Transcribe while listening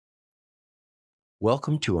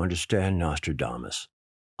Welcome to Understand Nostradamus.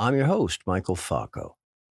 I'm your host, Michael Falco.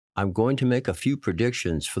 I'm going to make a few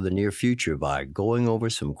predictions for the near future by going over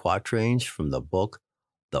some quatrains from the book,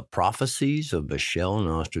 The Prophecies of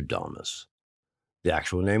Nostradamus. The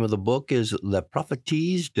actual name of the book is Les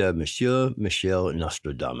Prophéties de Monsieur Michel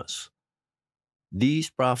Nostradamus.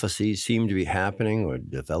 These prophecies seem to be happening or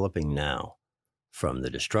developing now, from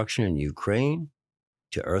the destruction in Ukraine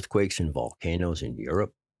to earthquakes and volcanoes in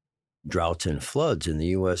Europe, droughts and floods in the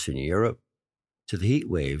U.S. and Europe, to the heat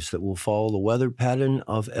waves that will follow the weather pattern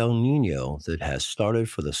of El Nino that has started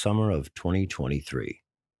for the summer of 2023.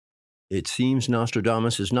 It seems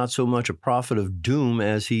Nostradamus is not so much a prophet of doom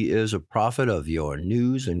as he is a prophet of your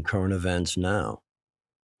news and current events now.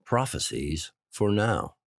 Prophecies for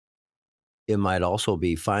now. It might also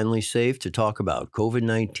be finally safe to talk about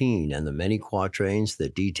COVID-19 and the many quatrains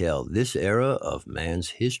that detail this era of man's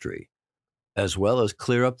history, as well as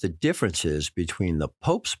clear up the differences between the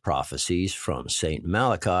Pope's prophecies from St.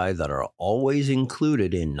 Malachi that are always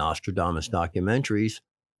included in Nostradamus documentaries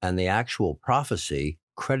and the actual prophecy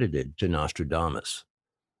credited to Nostradamus.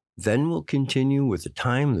 Then we'll continue with the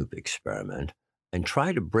time loop experiment and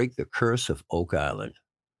try to break the curse of Oak Island.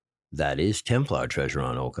 That is Templar treasure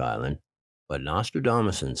on Oak Island, but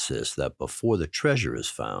Nostradamus insists that before the treasure is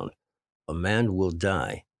found, a man will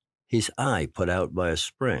die, his eye put out by a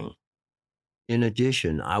spring. In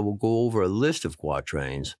addition, I will go over a list of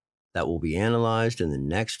quatrains that will be analyzed in the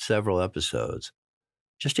next several episodes,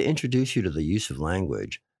 just to introduce you to the use of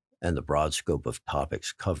language and the broad scope of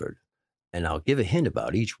topics covered. And I'll give a hint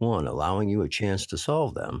about each one, allowing you a chance to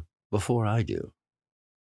solve them before I do.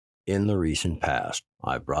 In the recent past,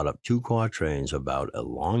 I brought up two quatrains about a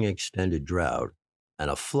long extended drought and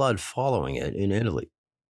a flood following it in Italy.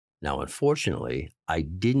 Now, unfortunately, I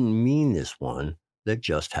didn't mean this one that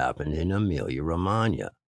just happened in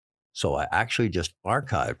Emilia-Romagna. So I actually just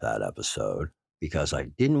archived that episode because I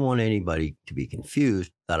didn't want anybody to be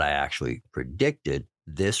confused that I actually predicted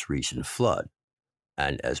this recent flood.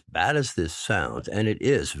 And as bad as this sounds, and it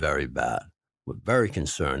is very bad, we're very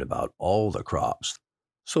concerned about all the crops.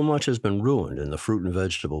 So much has been ruined in the fruit and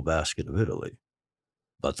vegetable basket of Italy.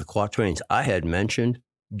 But the quatrains I had mentioned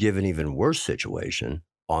give an even worse situation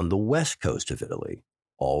on the west coast of Italy,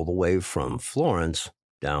 all the way from Florence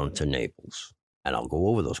down to Naples. And I'll go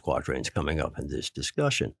over those quatrains coming up in this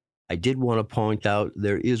discussion. I did want to point out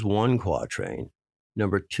there is one quatrain,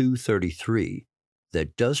 number 233,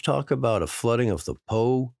 that does talk about a flooding of the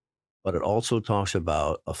Po, but it also talks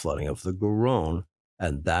about a flooding of the Garonne,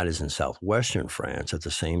 and that is in southwestern France at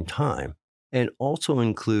the same time, and also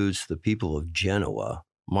includes the people of Genoa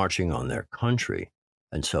marching on their country.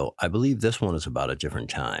 And so I believe this one is about a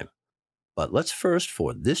different time. But let's first,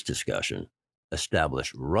 for this discussion,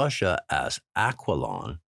 establish Russia as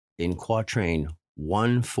Aquillon in quatrain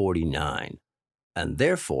 149, and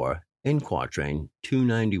therefore in quatrain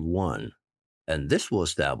 291. And this will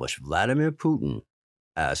establish Vladimir Putin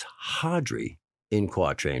as Hadri in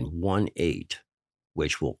quatrain 18,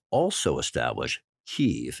 which will also establish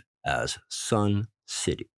Kiev as Sun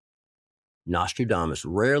City. Nostradamus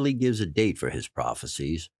rarely gives a date for his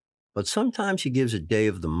prophecies, but sometimes he gives a day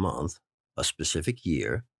of the month, a specific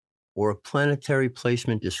year, or a planetary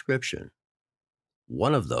placement description.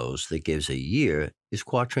 One of those that gives a year is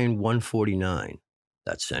quatrain 149.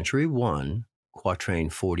 That's century 1, quatrain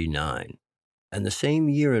 49. And the same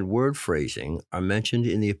year and word phrasing are mentioned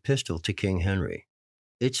in the Epistle to King Henry.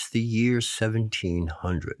 It's the year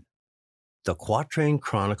 1700. The quatrain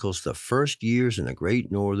chronicles the first years in the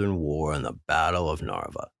Great Northern War and the Battle of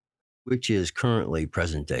Narva, which is currently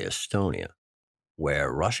present-day Estonia,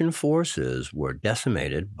 where Russian forces were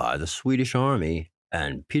decimated by the Swedish army,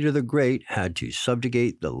 and Peter the Great had to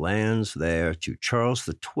subjugate the lands there to Charles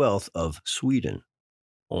XII of Sweden,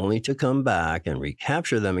 only to come back and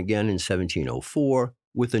recapture them again in 1704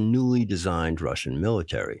 with a newly designed Russian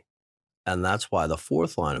military. And that's why the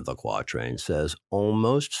fourth line of the quatrain says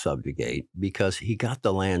almost subjugate, because he got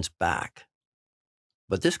the lands back.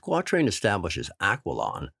 But this quatrain establishes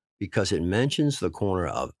Aquillon because it mentions the corner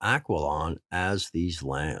of Aquillon as these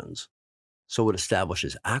lands. So it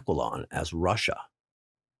establishes Aquillon as Russia.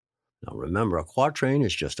 Now remember, a quatrain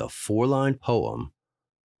is just a four-line poem.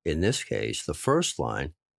 In this case, the first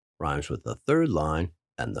line rhymes with the third line,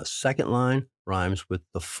 and the second line rhymes with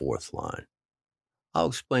the fourth line. I'll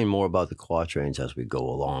explain more about the quatrains as we go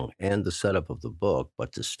along and the setup of the book,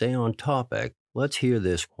 but to stay on topic, let's hear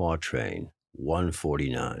this quatrain,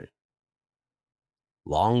 149.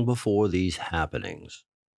 Long before these happenings,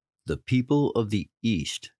 the people of the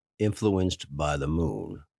East, influenced by the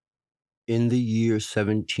moon, in the year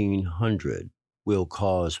 1700, will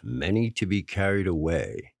cause many to be carried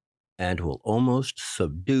away and will almost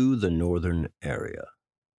subdue the northern area.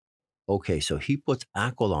 Okay, so he puts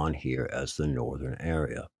Aquillon here as the northern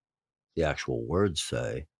area. The actual words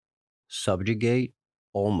say, subjugate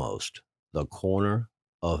almost the corner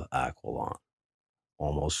of Aquillon.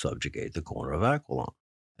 Almost subjugate the corner of Aquillon.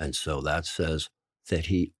 And so that says that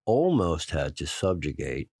he almost had to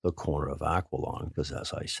subjugate the corner of Aquillon because,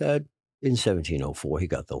 as I said, in 1704 he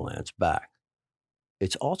got the lands back.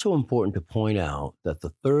 It's also important to point out that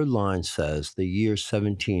the third line says the year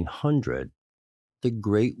 1700, the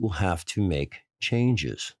great will have to make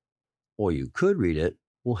changes. Or you could read it,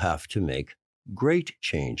 will have to make great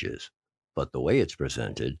changes. But the way it's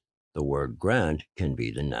presented, the word grand can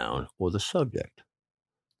be the noun or the subject.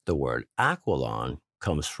 The word Aquillon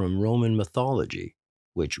comes from Roman mythology,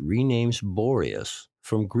 which renames Boreas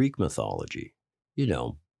from Greek mythology. You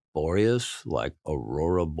know, Boreas, like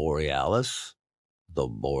Aurora Borealis, the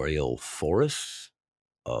boreal forests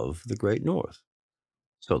of the Great North.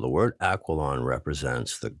 So the word Aquillon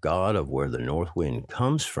represents the god of where the north wind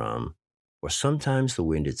comes from, or sometimes the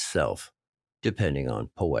wind itself, depending on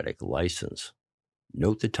poetic license.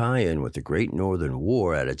 Note the tie-in with the Great Northern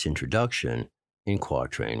War at its introduction in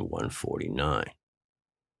Quatrain 149.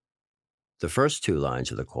 The first two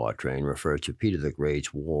lines of the quatrain refer to Peter the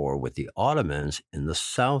Great's war with the Ottomans in the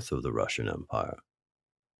south of the Russian Empire.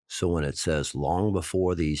 So when it says, long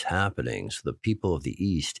before these happenings, the people of the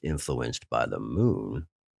East influenced by the moon,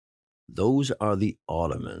 those are the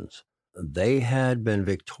Ottomans. They had been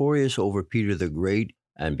victorious over Peter the Great,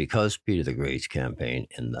 and because Peter the Great's campaign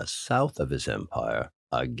in the south of his empire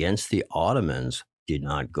against the Ottomans did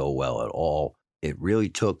not go well at all, it really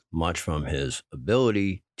took much from his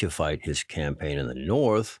ability to fight his campaign in the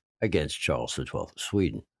north against Charles XII of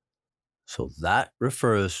Sweden. So that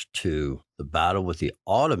refers to the battle with the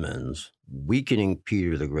Ottomans, weakening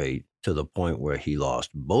Peter the Great to the point where he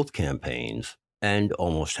lost both campaigns and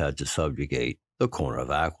almost had to subjugate the corner of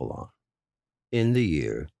Aquillon in the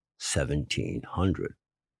year 1700.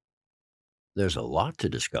 There's a lot to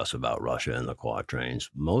discuss about Russia in the quatrains.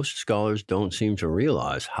 Most scholars don't seem to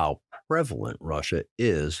realize how prevalent Russia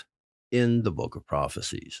is in the Book of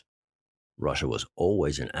Prophecies. Russia was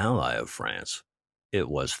always an ally of France. It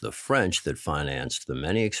was the French that financed the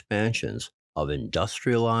many expansions of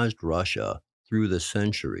industrialized Russia through the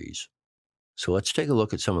centuries. So let's take a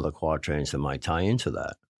look at some of the quatrains that might tie into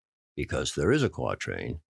that, because there is a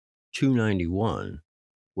quatrain, 291,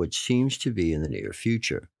 which seems to be in the near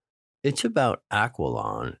future. It's about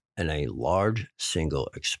Aquillon and a large single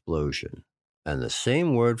explosion. And the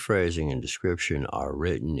same word phrasing and description are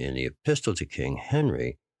written in the Epistle to King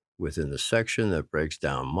Henry within the section that breaks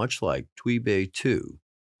down, much like Tui Bei Tu,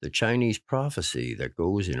 the Chinese prophecy that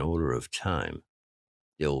goes in order of time.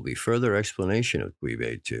 There will be further explanation of Tui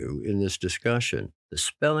Bei Tu in this discussion, the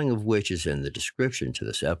spelling of which is in the description to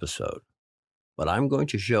this episode. But I'm going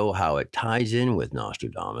to show how it ties in with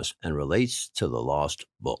Nostradamus and relates to the lost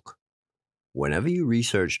book. Whenever you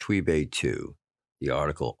research Tui Bei Tu, the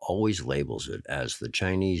article always labels it as the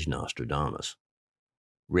Chinese Nostradamus.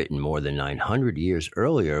 Written more than 900 years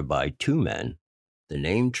earlier by two men, the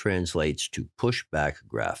name translates to pushback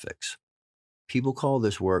graphics. People call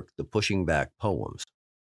this work the Pushing Back Poems.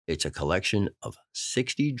 It's a collection of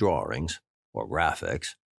 60 drawings or graphics,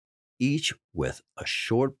 each with a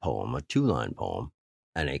short poem, a two-line poem,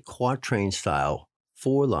 and a quatrain-style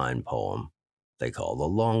four-line poem they call the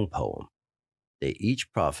long poem. They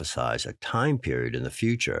each prophesize a time period in the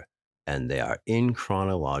future, and they are in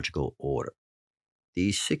chronological order.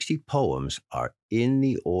 These 60 poems are in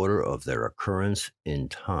the order of their occurrence in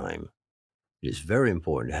time. It is very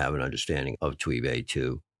important to have an understanding of Tui Bei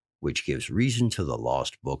Tu, which gives reason to the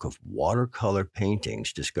lost book of watercolor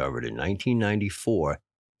paintings discovered in 1994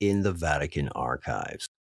 in the Vatican archives,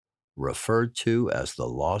 referred to as the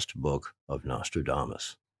Lost Book of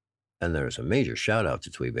Nostradamus. And there is a major shout out to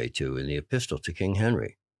Tui Bei Tu in the Epistle to King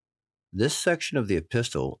Henry. This section of the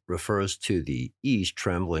epistle refers to the East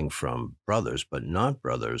trembling from brothers, but not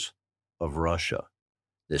brothers, of Russia.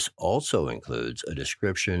 This also includes a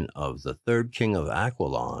description of the third king of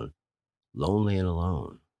Aquillon, lonely and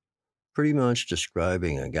alone, pretty much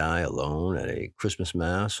describing a guy alone at a Christmas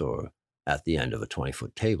mass or at the end of a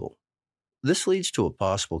 20-foot table. This leads to a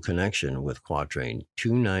possible connection with Quatrain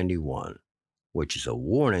 291, which is a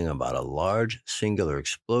warning about a large singular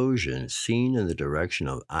explosion seen in the direction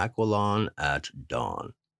of Aquillon at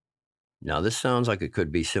dawn. Now, this sounds like it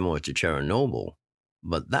could be similar to Chernobyl,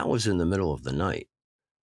 but that was in the middle of the night.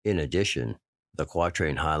 In addition, the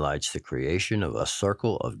quatrain highlights the creation of a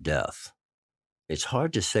circle of death. It's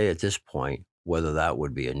hard to say at this point whether that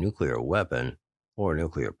would be a nuclear weapon or a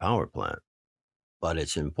nuclear power plant. But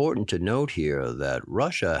it's important to note here that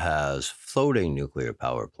Russia has floating nuclear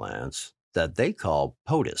power plants that they call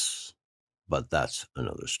POTUS, but that's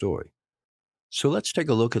another story. So let's take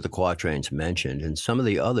a look at the quatrains mentioned and some of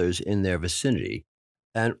the others in their vicinity,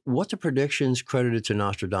 and what the predictions credited to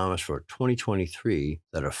Nostradamus for 2023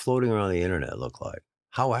 that are floating around the internet look like.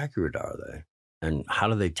 How accurate are they? And how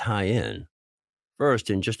do they tie in?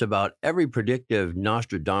 First, in just about every predictive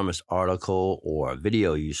Nostradamus article or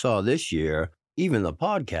video you saw this year, even the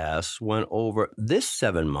podcasts went over this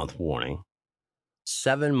 7-month warning.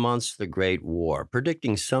 7 months the Great War,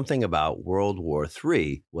 predicting something about World War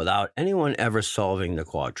III without anyone ever solving the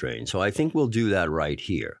quatrain. So I think we'll do that right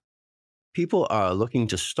here. People are looking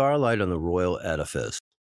to starlight on the royal edifice,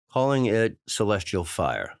 calling it celestial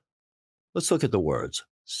fire. Let's look at the words.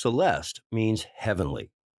 Celeste means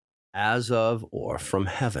heavenly, as of or from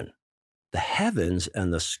heaven. The heavens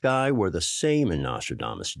and the sky were the same in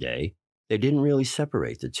Nostradamus' day. They didn't really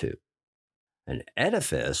separate the two. An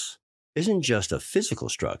edifice isn't just a physical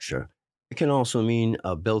structure. It can also mean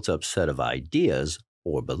a built-up set of ideas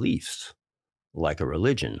or beliefs, like a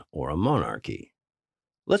religion or a monarchy.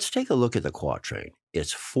 Let's take a look at the quatrain.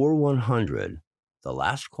 It's 4100, the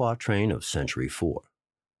last quatrain of century 4.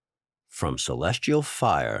 From celestial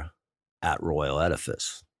fire at royal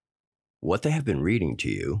edifice. What they have been reading to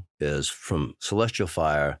you is from celestial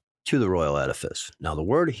fire to the royal edifice. Now, the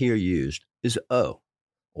word here used is o,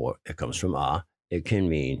 or it comes from a. It can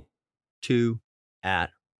mean to,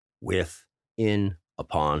 at, with, in,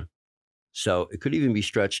 upon. So it could even be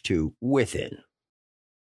stretched to within.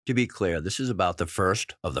 To be clear, this is about the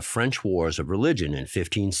first of the French Wars of Religion in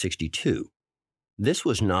 1562. This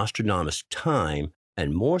was Nostradamus' time,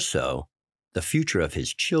 and more so, the future of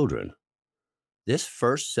his children. This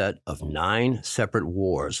first set of 9 separate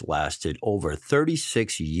wars lasted over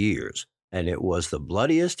 36 years, and it was the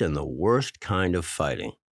bloodiest and the worst kind of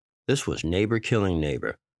fighting. This was neighbor killing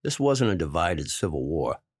neighbor. This wasn't a divided civil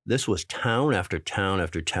war. This was town after town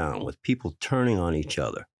after town with people turning on each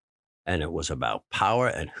other. And it was about power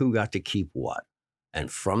and who got to keep what.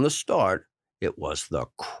 And from the start, it was the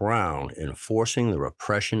crown enforcing the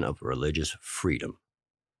repression of religious freedom.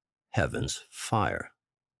 Heaven's fire.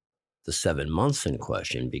 The 7 months in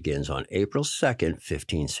question begins on April 2nd,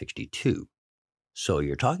 1562. So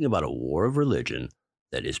you're talking about a war of religion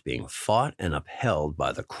that is being fought and upheld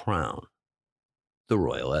by the crown, the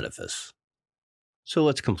royal edifice. So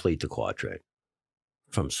let's complete the quatrain.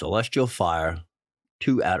 From celestial fire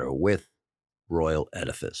to at or with royal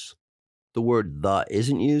edifice. The word the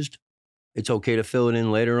isn't used. It's okay to fill it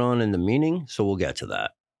in later on in the meaning, so we'll get to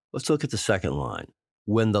that. Let's look at the second line.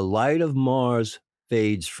 When the light of Mars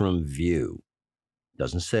fades from view.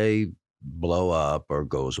 Doesn't say blow up or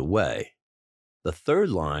goes away. The third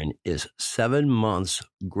line is 7 months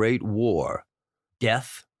great war,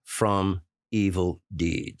 death from evil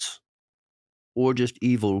deeds. Or just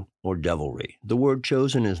evil or devilry. The word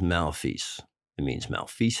chosen is malfease. It means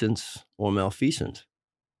malfeasance or malfeasant,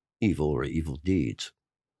 evil or evil deeds.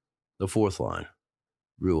 The fourth line,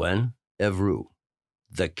 Ruen Evru,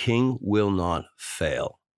 the king will not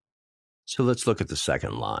fail. So let's look at the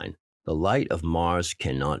second line. The light of Mars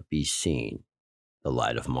cannot be seen. The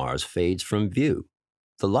light of Mars fades from view.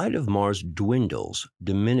 The light of Mars dwindles,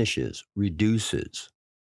 diminishes, reduces.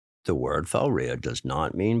 The word Falrea does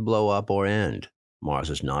not mean blow up or end. Mars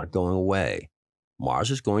is not going away. Mars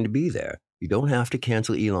is going to be there. You don't have to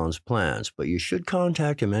cancel Elon's plans, but you should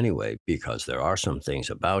contact him anyway because there are some things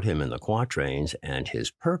about him in the quatrains and his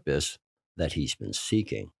purpose that he's been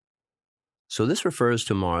seeking. So this refers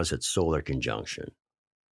to Mars at solar conjunction.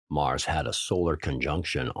 Mars had a solar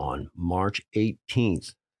conjunction on March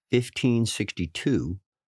 18th, 1562,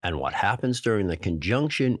 and what happens during the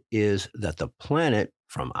conjunction is that the planet,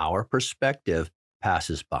 from our perspective,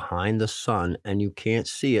 passes behind the sun and you can't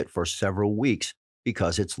see it for several weeks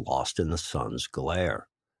because it's lost in the sun's glare.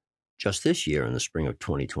 Just this year, in the spring of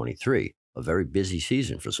 2023, a very busy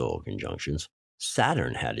season for solar conjunctions,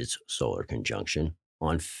 Saturn had its solar conjunction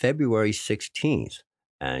on February 16th,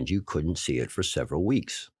 and you couldn't see it for several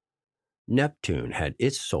weeks. Neptune had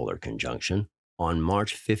its solar conjunction on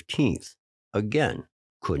March 15th. Again,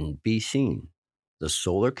 couldn't be seen. The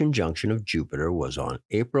solar conjunction of Jupiter was on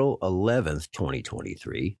April 11th,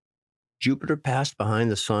 2023. Jupiter passed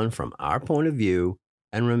behind the sun from our point of view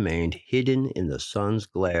and remained hidden in the sun's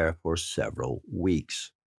glare for several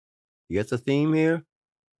weeks. You get the theme here?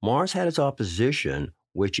 Mars had its opposition,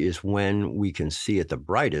 which is when we can see it the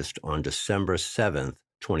brightest on December 7th,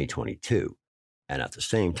 2022. And at the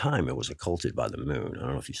same time, it was occulted by the moon. I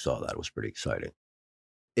don't know if you saw that. It was pretty exciting.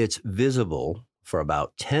 It's visible for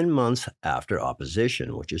about 10 months after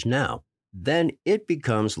opposition, which is now. Then it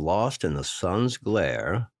becomes lost in the sun's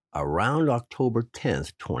glare around October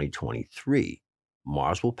 10th, 2023.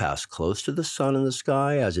 Mars will pass close to the sun in the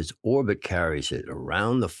sky as its orbit carries it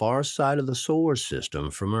around the far side of the solar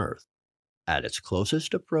system from Earth. At its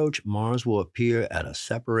closest approach, Mars will appear at a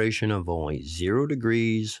separation of only 0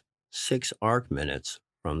 degrees, 6 arc minutes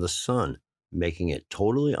from the sun, making it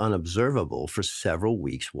totally unobservable for several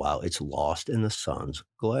weeks while it's lost in the sun's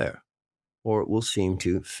glare, or it will seem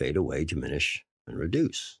to fade away, diminish, and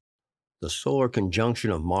reduce. The solar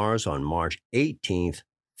conjunction of Mars on March 18th,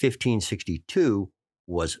 1562,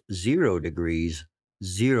 was 0 degrees,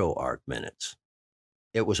 0 arc minutes.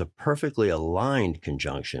 It was a perfectly aligned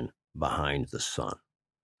conjunction behind the sun.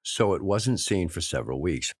 So it wasn't seen for several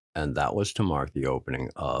weeks, and that was to mark the opening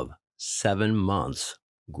of 7 months'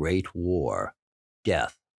 Great War,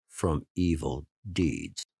 Death from Evil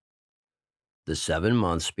Deeds. The 7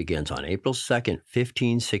 months begins on April 2nd,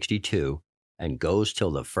 1562, and goes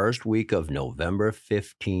till the first week of November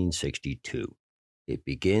 1562. It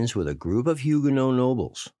begins with a group of Huguenot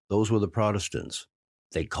nobles. Those were the Protestants.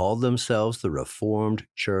 They called themselves the Reformed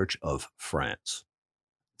Church of France.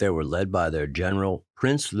 They were led by their general,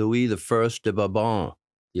 Prince Louis I de Bourbon,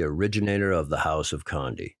 the originator of the House of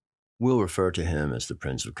Condé. We'll refer to him as the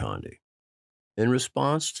Prince of Condé. In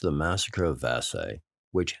response to the massacre of Vassy,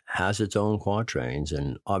 which has its own quatrains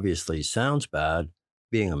and obviously sounds bad,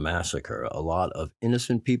 being a massacre, a lot of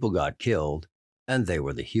innocent people got killed, and they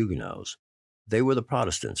were the Huguenots. They were the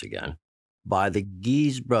Protestants again, by the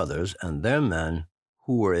Guise brothers and their men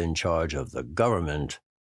who were in charge of the government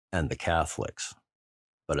and the Catholics.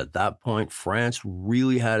 But at that point, France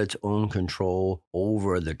really had its own control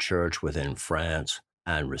over the church within France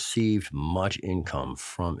and received much income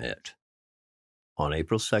from it. On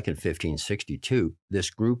April 2nd, 1562, this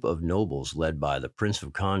group of nobles led by the Prince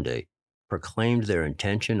of Condé proclaimed their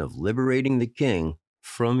intention of liberating the king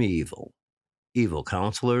from evil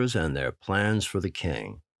counselors and their plans for the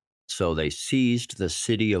king. So they seized the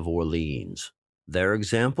city of Orleans. Their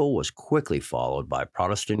example was quickly followed by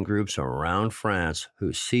Protestant groups around France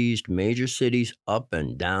who seized major cities up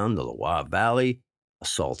and down the Loire Valley,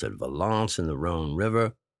 assaulted Valence in the Rhone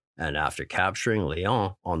River, and after capturing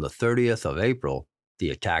Lyon on the 30th of April, the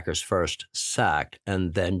attackers first sacked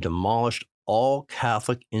and then demolished all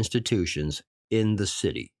Catholic institutions in the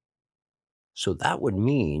city. So that would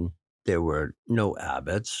mean there were no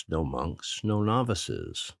abbots, no monks, no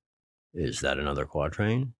novices. Is that another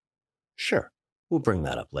quatrain? Sure, we'll bring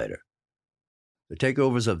that up later. The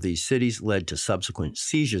takeovers of these cities led to subsequent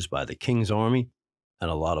seizures by the king's army and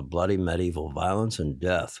a lot of bloody medieval violence and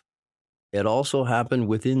death. It also happened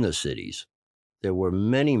within the cities. There were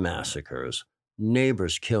many massacres,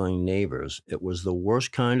 neighbors killing neighbors. It was the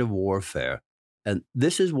worst kind of warfare. And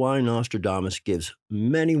this is why Nostradamus gives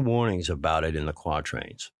many warnings about it in the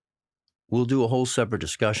quatrains. We'll do a whole separate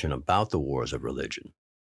discussion about the wars of religion.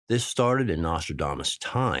 This started in Nostradamus'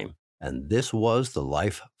 time, and this was the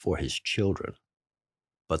life for his children.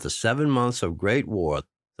 But the 7 months of Great War,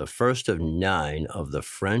 the first of 9 of the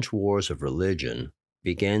French Wars of Religion,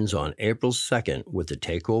 begins on April 2nd with the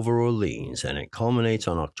takeover of Orleans, and it culminates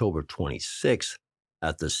on October 26th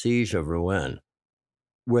at the siege of Rouen,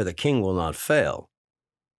 where the king will not fail,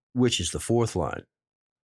 which is the 4th line.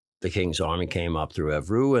 The king's army came up through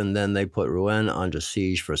Evreux, and then they put Rouen under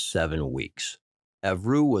siege for 7 weeks.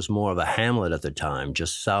 Evreux was more of a hamlet at the time,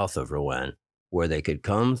 just south of Rouen, where they could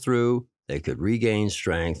come through, they could regain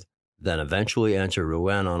strength, then eventually enter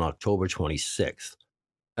Rouen on October 26th.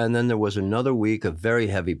 And then there was another week of very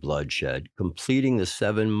heavy bloodshed, completing the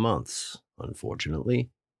 7 months,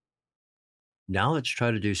 unfortunately. Now let's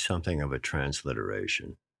try to do something of a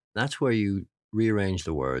transliteration. That's where you rearrange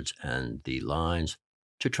the words and the lines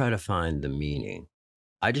to try to find the meaning.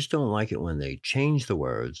 I just don't like it when they change the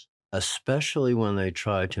words, especially when they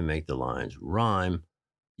try to make the lines rhyme.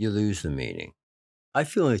 You lose the meaning. I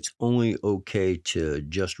feel it's only okay to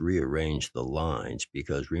just rearrange the lines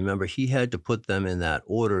because remember, he had to put them in that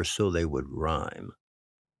order so they would rhyme.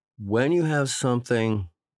 When you have something,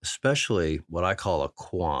 especially what I call a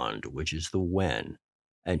quand, which is the when,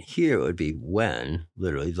 and here it would be when,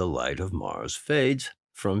 literally, the light of Mars fades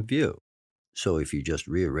from view. So if you just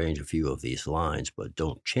rearrange a few of these lines but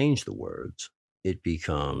don't change the words, it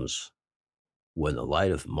becomes when the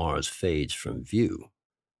light of Mars fades from view.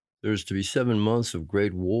 There's to be 7 months of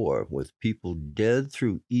great war, with people dead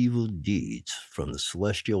through evil deeds from the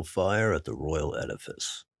celestial fire at the royal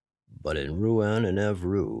edifice. But in Rouen and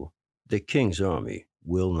Evreux, the king's army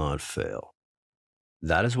will not fail.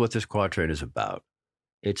 That is what this quatrain is about.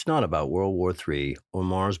 It's not about World War III or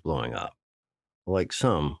Mars blowing up. like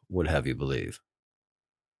some would have you believe.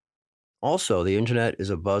 Also, the internet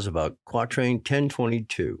is abuzz about Quatrain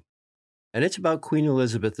 1022, and it's about Queen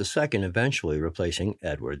Elizabeth II eventually replacing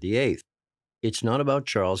Edward VIII. It's not about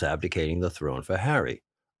Charles abdicating the throne for Harry.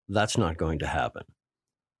 That's not going to happen.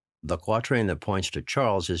 The quatrain that points to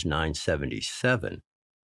Charles is 977.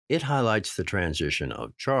 It highlights the transition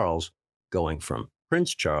of Charles going from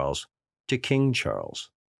Prince Charles to King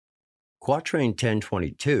Charles. Quatrain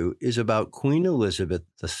 1022 is about Queen Elizabeth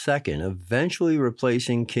II eventually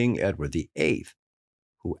replacing King Edward VIII,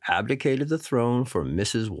 who abdicated the throne for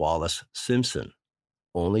Mrs. Wallace Simpson,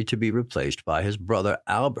 only to be replaced by his brother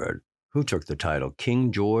Albert, who took the title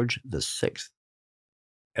King George VI.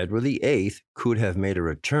 Edward VIII could have made a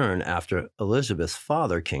return after Elizabeth's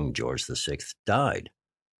father, King George VI, died.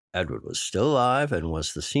 Edward was still alive and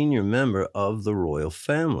was the senior member of the royal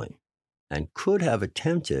family, and could have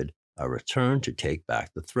attempted a return to take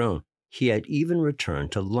back the throne. He had even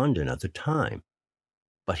returned to London at the time,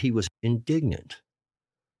 but he was indignant.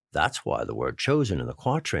 That's why the word chosen in the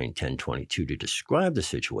quatrain 1022 to describe the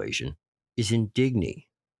situation is indigni,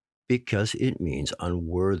 because it means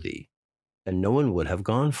unworthy, and no one would have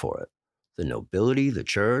gone for it. The nobility, the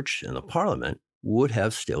church, and the parliament would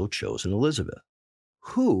have still chosen Elizabeth,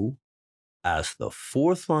 who, as the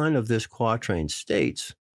fourth line of this quatrain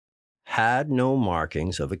states, had no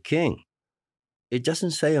markings of a king. It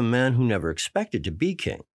doesn't say a man who never expected to be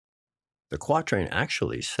king. The quatrain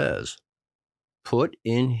actually says, put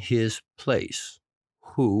in his place,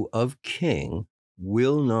 who of king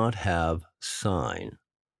will not have sign.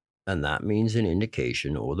 And that means an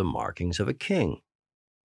indication or the markings of a king.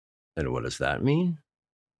 And what does that mean?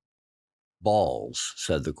 Balls,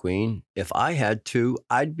 said the queen. If I had to,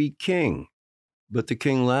 I'd be king. But the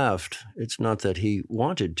king laughed. It's not that he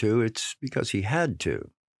wanted to, it's because he had to.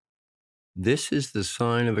 This is the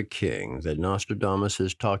sign of a king that Nostradamus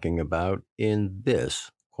is talking about in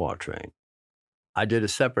this quatrain. I did a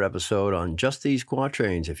separate episode on just these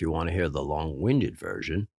quatrains if you want to hear the long-winded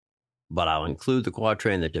version, but I'll include the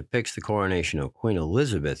quatrain that depicts the coronation of Queen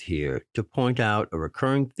Elizabeth here to point out a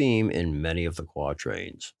recurring theme in many of the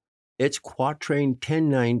quatrains. It's Quatrain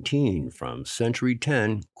 1019 from Century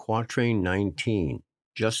 10, Quatrain 19,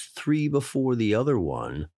 just 3 before the other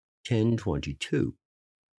one, 1022,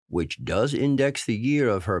 which does index the year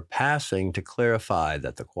of her passing to clarify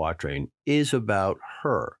that the quatrain is about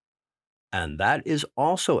her. And that is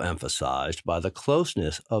also emphasized by the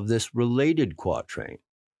closeness of this related quatrain.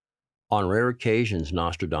 On rare occasions,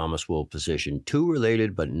 Nostradamus will position two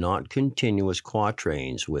related but not continuous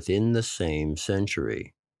quatrains within the same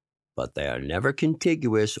century, but they are never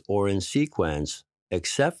contiguous or in sequence,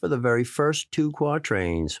 except for the very first two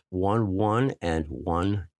quatrains, 1-1 and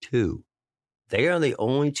 1-2. They are the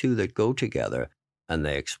only two that go together, and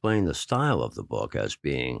they explain the style of the book as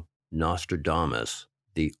being Nostradamus,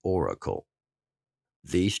 the Oracle.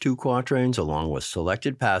 These two quatrains, along with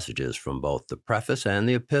selected passages from both the preface and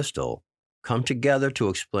the epistle, come together to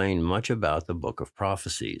explain much about the book of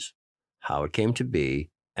Prophecies, how it came to be,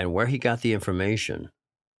 and where he got the information,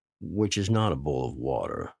 which is not a bowl of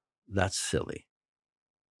water. That's silly.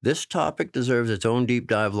 This topic deserves its own deep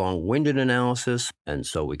dive, long-winded analysis, and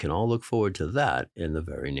so we can all look forward to that in the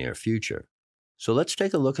very near future. So let's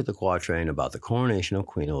take a look at the quatrain about the coronation of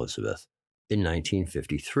Queen Elizabeth in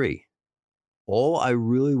 1953. All I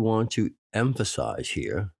really want to emphasize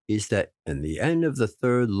here is that in the end of the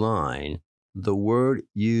third line, the word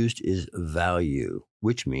used is value,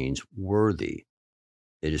 which means worthy.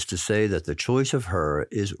 It is to say that the choice of her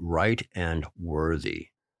is right and worthy.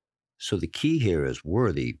 So the key here is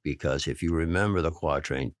worthy because if you remember, the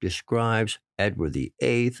quatrain describes Edward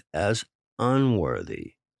VIII as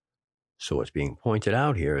unworthy. So what's being pointed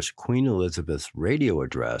out here is Queen Elizabeth's radio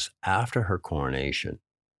address after her coronation,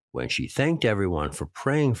 when she thanked everyone for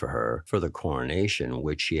praying for her for the coronation,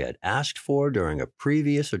 which she had asked for during a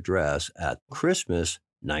previous address at Christmas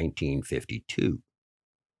 1952.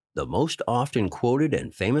 The most often quoted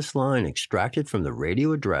and famous line extracted from the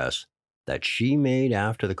radio address that she made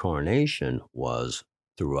after the coronation was,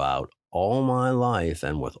 "Throughout all my life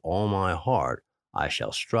and with all my heart, I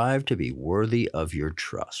shall strive to be worthy of your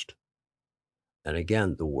trust." And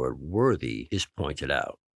again, the word worthy is pointed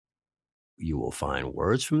out. You will find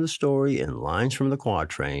words from the story and lines from the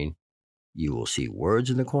quatrain. You will see words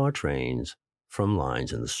in the quatrains from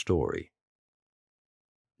lines in the story.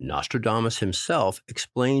 Nostradamus himself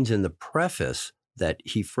explains in the preface that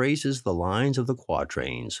he phrases the lines of the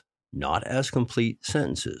quatrains not as complete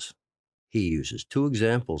sentences. He uses two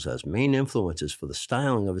examples as main influences for the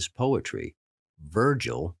styling of his poetry: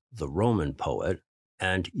 Virgil, the Roman poet,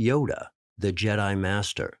 and Yoda, the Jedi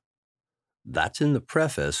Master. That's in the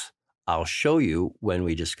preface. I'll show you when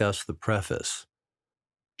we discuss the preface.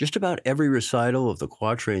 Just about every recital of the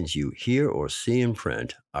quatrains you hear or see in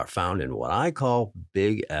print are found in what I call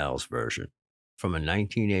Big Al's version, from a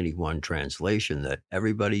 1981 translation that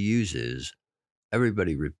everybody uses,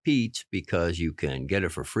 everybody repeats because you can get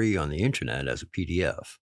it for free on the internet as a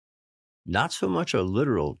PDF. Not so much a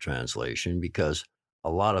literal translation because a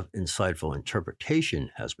lot of insightful interpretation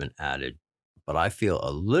has been added, but I feel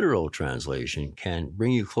a literal translation can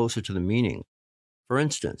bring you closer to the meaning. For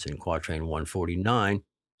instance, in Quatrain 149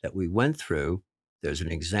 that we went through, there's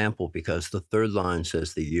an example because the third line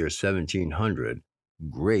says the year 1700,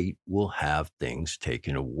 great will have things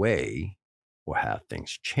taken away or have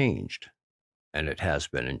things changed. And it has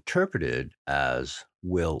been interpreted as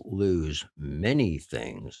will lose many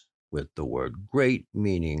things, with the word great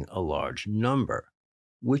meaning a large number,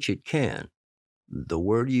 which it can. The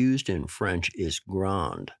word used in French is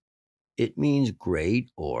grand. It means great,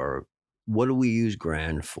 or what do we use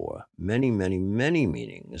grand for? Many, many, many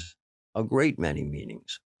meanings, a great many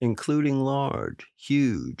meanings, including large,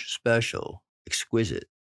 huge, special, exquisite.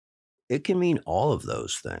 It can mean all of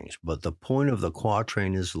those things, but the point of the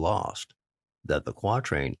quatrain is lost, that the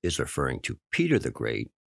quatrain is referring to Peter the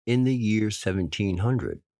Great in the year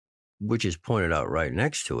 1700, which is pointed out right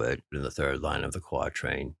next to it in the third line of the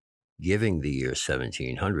quatrain, giving the year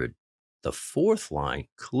 1700. The fourth line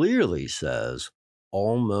clearly says,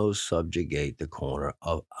 almost subjugate the corner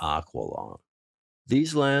of Aquillon.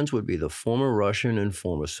 These lands would be the former Russian and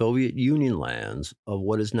former Soviet Union lands of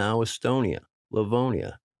what is now Estonia,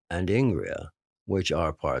 Livonia, and Ingria, which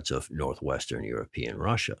are parts of northwestern European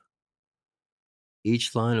Russia.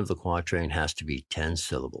 Each line of the quatrain has to be 10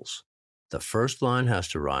 syllables. The first line has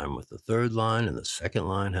to rhyme with the third line, and the second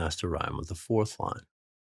line has to rhyme with the fourth line.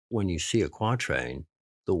 When you see a quatrain,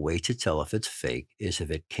 the way to tell if it's fake is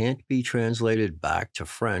if it can't be translated back to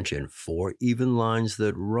French in 4 even lines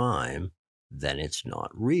that rhyme, then it's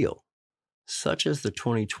not real. Such as the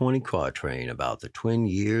 2020 quatrain about the twin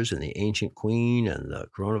years and the ancient queen and the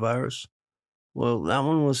coronavirus. Well, that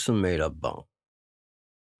one was some made-up bunk.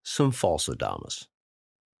 Some falsodamus.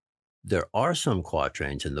 There are some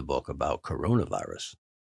quatrains in the book about coronavirus.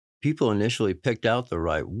 People initially picked out the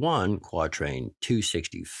right one, Quatrain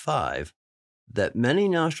 265, that many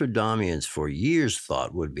Nostradamians for years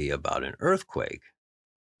thought would be about an earthquake.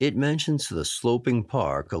 It mentions the sloping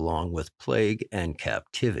park along with plague and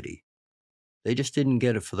captivity. They just didn't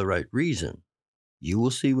get it for the right reason. You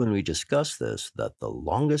will see when we discuss this that the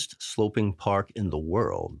longest sloping park in the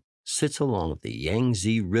world sits along the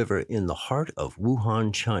Yangtze River in the heart of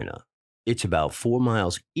Wuhan, China. It's about 4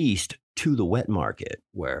 miles east to the wet market,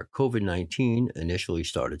 where COVID-19 initially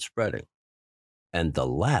started spreading. And the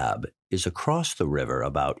lab is across the river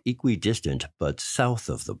about equidistant but south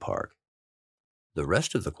of the park. The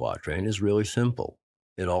rest of the quatrain is really simple.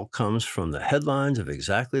 It all comes from the headlines of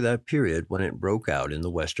exactly that period when it broke out in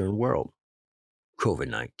the Western world.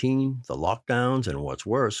 COVID-19, the lockdowns, and what's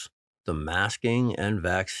worse, the masking and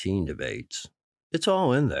vaccine debates. It's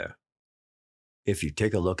all in there. If you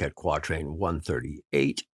take a look at Quatrain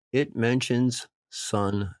 138, it mentions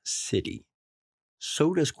Sun City.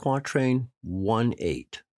 So does Quatrain 18.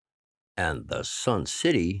 And the Sun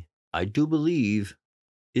City, I do believe,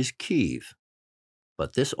 is Kyiv.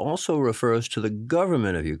 But this also refers to the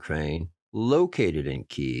government of Ukraine located in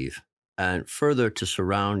Kyiv and further to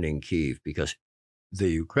surrounding Kyiv, because the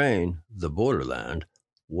Ukraine, the borderland,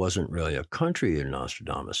 wasn't really a country in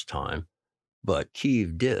Nostradamus' time, but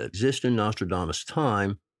Kyiv did exist in Nostradamus'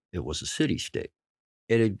 time. It was a city-state.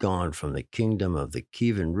 It had gone from the kingdom of the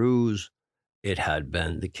Kievan Rus. It had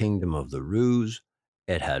been the kingdom of the Rus.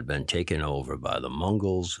 It had been taken over by the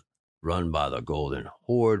Mongols, run by the Golden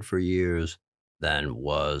Horde for years, then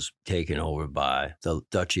was taken over by the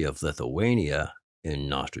Duchy of Lithuania in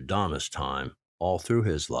Nostradamus' time, all through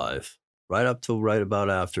his life, right up till right about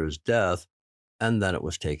after his death, and then it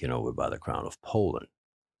was taken over by the Crown of Poland.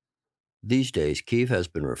 These days, Kyiv has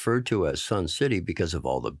been referred to as Sun City because of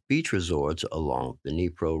all the beach resorts along the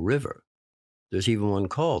Dnipro River. There's even one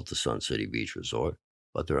called the Sun City Beach Resort,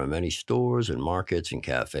 but there are many stores and markets and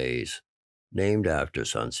cafes named after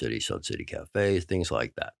Sun City Cafe, things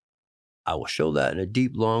like that. I will show that in a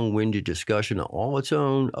deep, long-winded discussion all its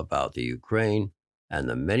own about the Ukraine and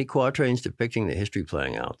the many quatrains depicting the history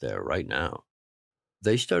playing out there right now.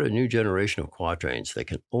 They start a new generation of quatrains that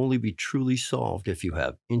can only be truly solved if you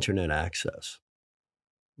have internet access.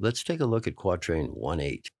 Let's take a look at Quatrain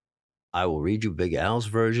 18. I will read you Big Al's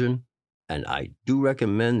version, and I do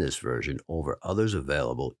recommend this version over others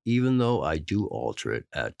available, even though I do alter it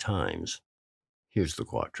at times. Here's the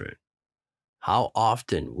quatrain. How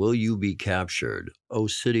often will you be captured, O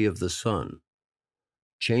city of the sun?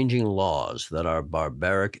 Changing laws that are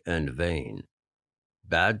barbaric and vain.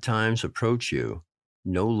 Bad times approach you,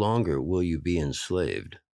 no longer will you be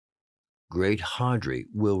enslaved. Great Hadri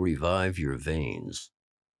will revive your veins.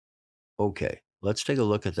 Okay, let's take a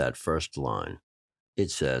look at that first line.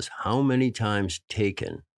 It says, how many times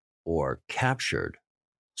taken or captured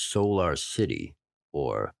Solar City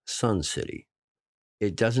or Sun City.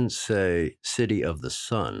 It doesn't say City of the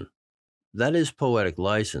Sun. That is poetic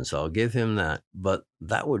license, I'll give him that, but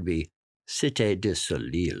that would be Cité de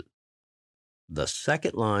Soleil. The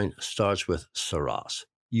second line starts with Saras,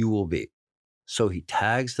 you will be. So he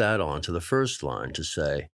tags that on to the first line to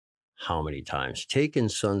say, how many times taken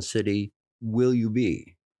Sun City will you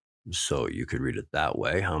be? So you could read it that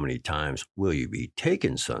way, how many times will you be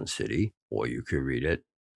taken Sun City? Or you could read it,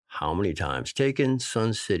 how many times taken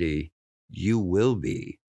Sun City you will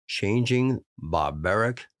be, changing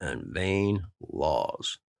barbaric and vain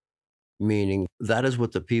laws. Meaning that is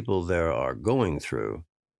what the people there are going through.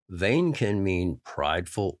 Vain can mean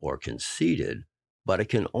prideful or conceited, but it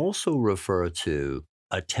can also refer to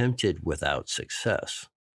attempted without success.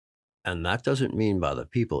 And that doesn't mean by the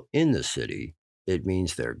people in the city, it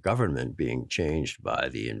means their government being changed by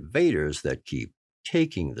the invaders that keep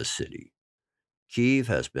taking the city. Kiev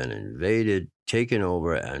has been invaded, taken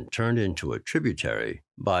over, and turned into a tributary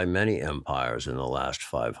by many empires in the last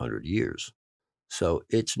 500 years. So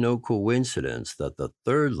it's no coincidence that the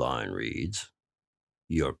third line reads,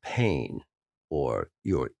 your pain or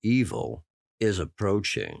your evil is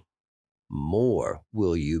approaching. More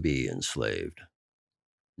will you be enslaved.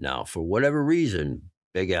 Now, for whatever reason,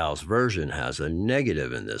 Big Al's version has a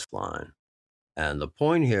negative in this line. And the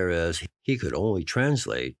point here is he could only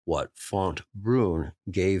translate what Font Brune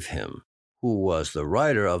gave him, who was the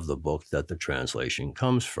writer of the book that the translation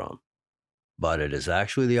comes from. But it is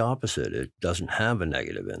actually the opposite. It doesn't have a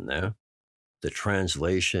negative in there. The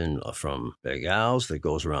translation from Big Al's that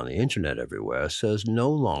goes around the internet everywhere says no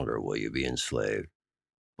longer will you be enslaved.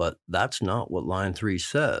 But that's not what line 3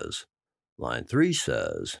 says. Line 3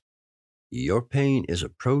 says, your pain is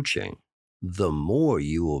approaching, the more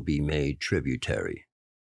you will be made tributary.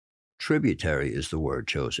 Tributary is the word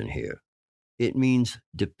chosen here. It means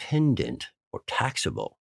dependent or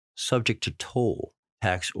taxable, subject to toll,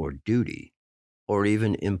 tax, or duty, or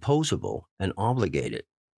even imposable and obligated,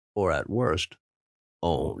 or at worst,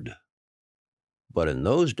 owned. But in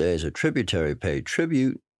those days, a tributary paid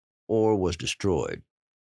tribute or was destroyed,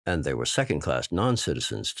 and they were second-class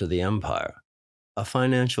non-citizens to the empire, a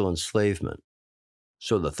financial enslavement.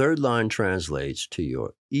 So the third line translates to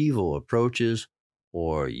your evil approaches,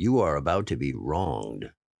 or you are about to be wronged.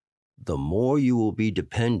 The more you will be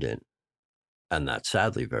dependent, and that's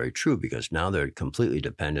sadly very true because now they're completely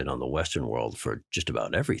dependent on the Western world for just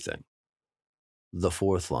about everything. The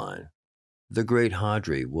fourth line, the great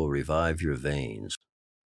Hadri will revive your veins.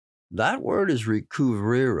 That word is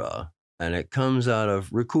recouvrira, and it comes out of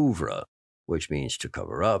recouvra, which means to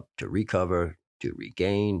cover up, to recover, to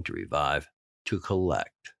regain, to revive, to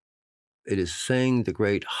collect. It is saying the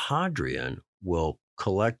great Hadrian will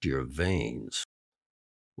collect your veins,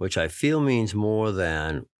 which I feel means more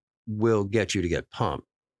than will get you to get pumped.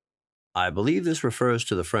 I believe this refers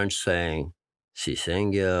to the French saying, si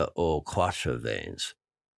sangue aux quatrains,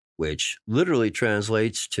 which literally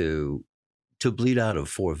translates to bleed out of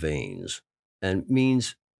 4 veins, and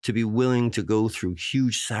means to be willing to go through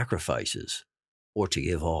huge sacrifices or to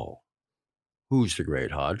give all. Who's the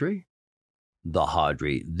great Hadri? The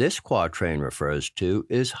Hadri this quatrain refers to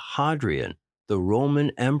is Hadrian, the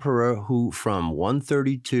Roman emperor who from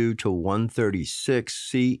 132 to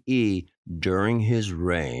 136 CE during his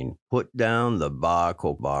reign put down the Bar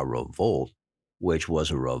Kokhba revolt, which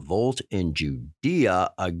was a revolt in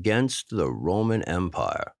Judea against the Roman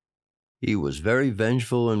Empire. He was very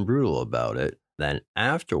vengeful and brutal about it, then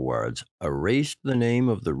afterwards erased the name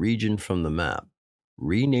of the region from the map,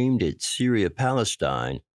 renamed it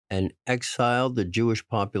Syria-Palestine, and exiled the Jewish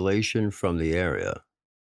population from the area.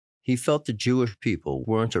 He felt the Jewish people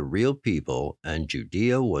weren't a real people and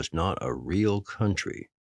Judea was not a real country.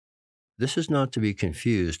 This is not to be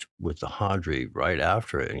confused with the Hadri right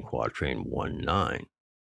after it in Quatrain 1:9.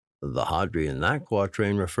 The Hadri in that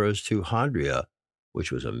quatrain refers to Hadria,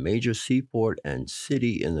 which was a major seaport and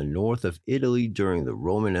city in the north of Italy during the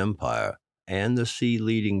Roman Empire and the sea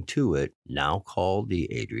leading to it, now called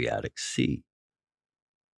the Adriatic Sea.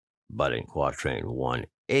 But in Quatrain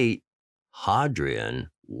 1:8, Hadrian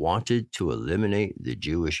wanted to eliminate the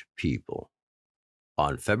Jewish people.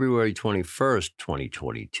 On February 21st,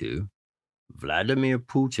 2022, Vladimir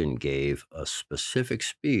Putin gave a specific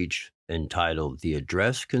speech entitled The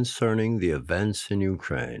Address Concerning the Events in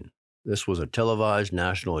Ukraine. This was a televised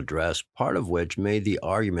national address, part of which made the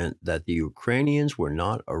argument that the Ukrainians were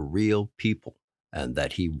not a real people and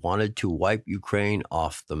that he wanted to wipe Ukraine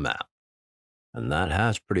off the map. And that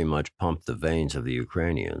has pretty much pumped the veins of the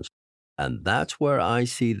Ukrainians. And that's where I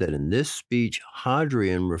see that in this speech,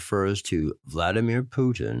 Hadrian refers to Vladimir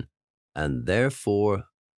Putin, and therefore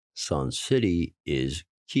Sun City is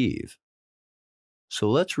Kiev. So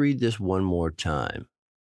let's read this one more time.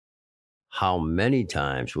 How many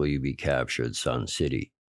times will you be captured, Sun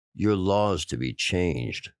City? Your laws to be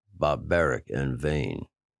changed, barbaric and vain.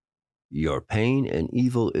 Your pain and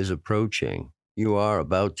evil is approaching. You are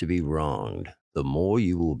about to be wronged. The more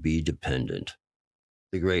you will be dependent.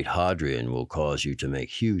 The great Hadrian will cause you to make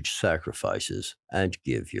huge sacrifices and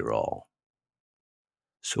give your all.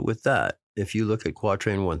 So with that, if you look at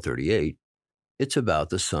Quatrain 138, it's about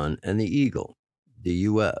the sun and the eagle, the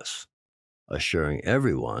U.S., assuring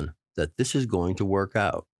everyone that this is going to work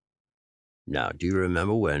out. Now, do you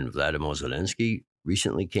remember when Vladimir Zelensky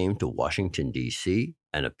recently came to Washington, D.C.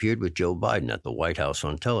 and appeared with Joe Biden at the White House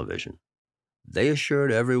on television? They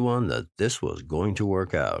assured everyone that this was going to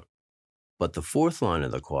work out. But the fourth line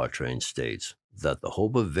of the quatrain states that the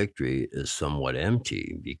hope of victory is somewhat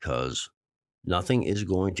empty because nothing is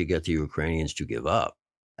going to get the Ukrainians to give up,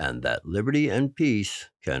 and that liberty and peace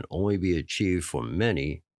can only be achieved for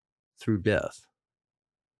many through death.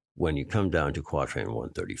 When you come down to Quatrain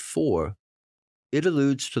 134, it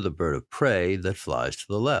alludes to the bird of prey that flies to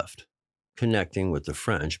the left, connecting with the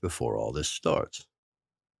French before all this starts.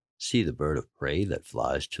 See the bird of prey that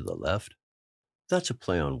flies to the left? That's a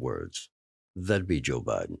play on words. That'd be Joe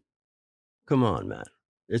Biden. Come on, man.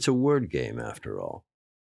 It's a word game after all.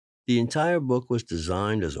 The entire book was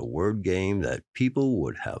designed as a word game that people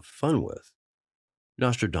would have fun with.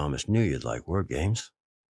 Nostradamus knew you'd like word games.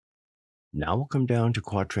 Now we'll come down to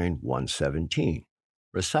Quatrain 117,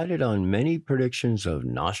 recited on many predictions of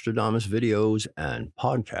Nostradamus videos and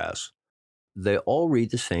podcasts. They all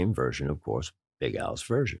read the same version, of course, Big Al's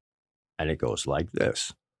version. And it goes like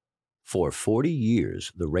this. For 40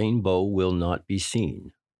 years, the rainbow will not be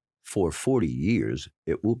seen. For 40 years,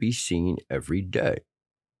 it will be seen every day.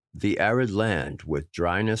 The arid land with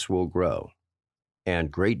dryness will grow,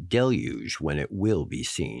 and great deluge when it will be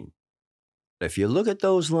seen. If you look at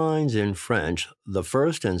those lines in French, the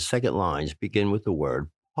first and second lines begin with the word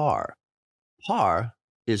par. Par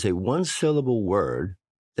is a one-syllable word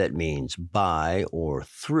that means by or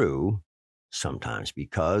through, sometimes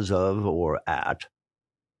because of or at.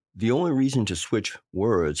 The only reason to switch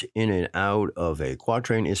words in and out of a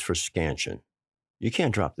quatrain is for scansion. You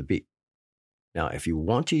can't drop the beat. Now, if you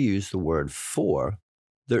want to use the word for,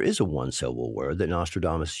 there is a one-syllable word that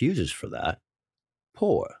Nostradamus uses for that,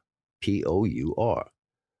 pour, P-O-U-R.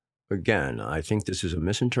 Again, I think this is a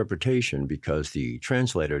misinterpretation because the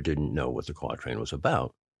translator didn't know what the quatrain was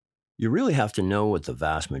about. You really have to know what the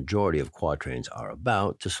vast majority of quatrains are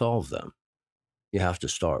about to solve them. You have to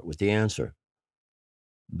start with the answer.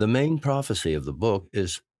 The main prophecy of the book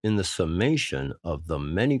is in the summation of the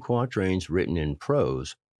many quatrains written in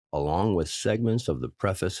prose, along with segments of the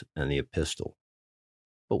preface and the epistle.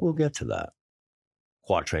 But we'll get to that.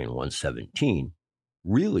 Quatrain 117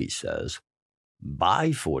 really says,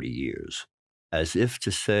 by 40 years, as if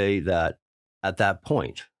to say that at that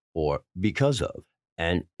point, or because of.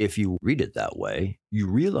 And if you read it that way, you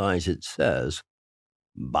realize it says,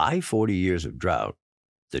 by 40 years of drought,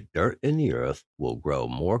 the dirt in the earth will grow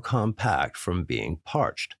more compact from being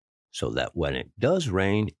parched, so that when it does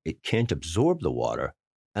rain, it can't absorb the water,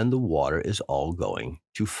 and the water is all going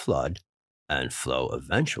to flood and flow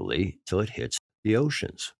eventually till it hits the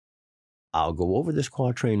oceans. I'll go over this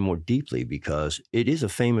quatrain more deeply because it is a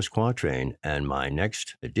famous quatrain, and my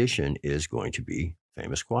next edition is going to be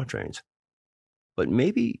famous quatrains. But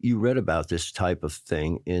maybe you read about this type of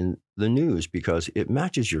thing in the news because it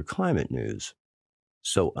matches your climate news.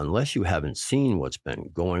 So unless you haven't seen what's been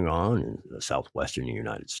going on in the southwestern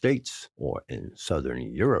United States or in southern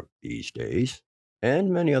Europe these days,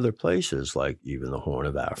 and many other places like even the Horn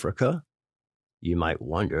of Africa, you might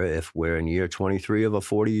wonder if we're in year 23 of a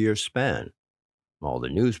 40-year span. All the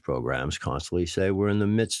news programs constantly say we're in the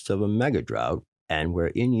midst of a mega drought, and we're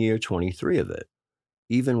in year 23 of it,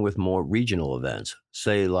 even with more regional events,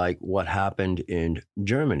 say like what happened in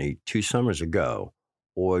Germany 2 summers ago,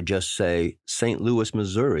 or just say St. Louis,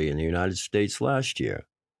 Missouri in the United States last year.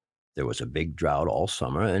 There was a big drought all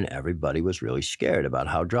summer, and everybody was really scared about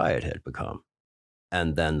how dry it had become.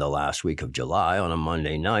 And then the last week of July, on a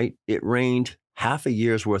Monday night, it rained half a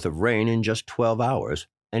year's worth of rain in just 12 hours,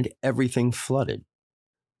 and everything flooded.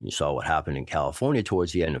 You saw what happened in California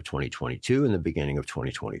towards the end of 2022 and the beginning of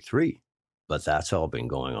 2023. But that's all been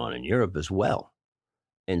going on in Europe as well.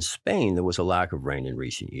 In Spain, there was a lack of rain in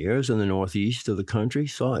recent years, and the northeast of the country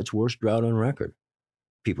saw its worst drought on record.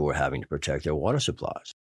 People were having to protect their water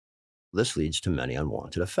supplies. This leads to many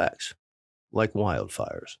unwanted effects, like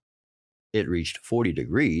wildfires. It reached 40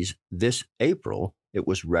 degrees this April. It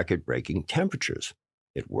was record-breaking temperatures.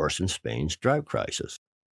 It worsened Spain's drought crisis.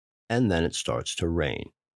 And then it starts to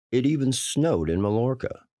rain. It even snowed in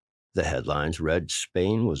Mallorca. The headlines read,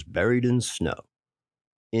 "Spain was buried in snow."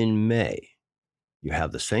 In May, you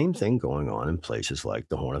have the same thing going on in places like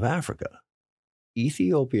the Horn of Africa.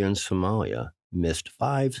 Ethiopia and Somalia missed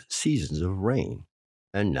 5 seasons of rain,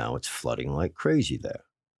 and now it's flooding like crazy there.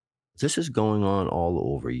 This is going on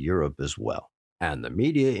all over Europe as well. And the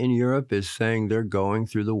media in Europe is saying they're going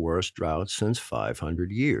through the worst drought since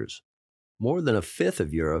 500 years. More than a fifth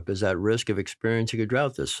of Europe is at risk of experiencing a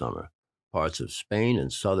drought this summer. Parts of Spain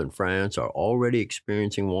and southern France are already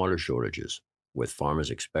experiencing water shortages, with farmers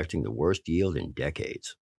expecting the worst yield in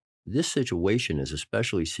decades. This situation is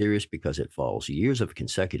especially serious because it follows years of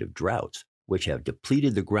consecutive droughts, which have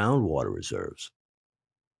depleted the groundwater reserves.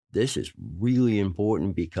 This is really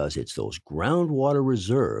important because it's those groundwater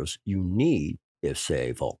reserves you need if, say,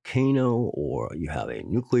 a volcano or you have a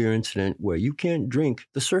nuclear incident where you can't drink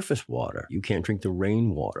the surface water, you can't drink the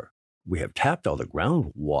rainwater. We have tapped all the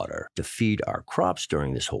groundwater to feed our crops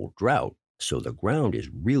during this whole drought, so the ground is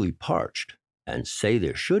really parched. And say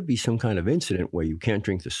there should be some kind of incident where you can't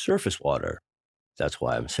drink the surface water. That's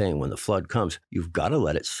why I'm saying when the flood comes, you've got to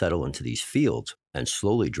let it settle into these fields and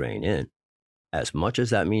slowly drain in. As much as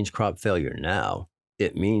that means crop failure now,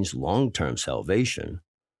 it means long-term salvation.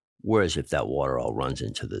 Whereas if that water all runs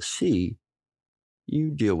into the sea,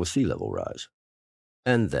 you deal with sea level rise.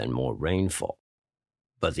 And then more rainfall.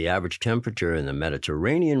 But the average temperature in the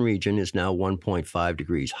Mediterranean region is now 1.5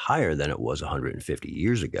 degrees higher than it was 150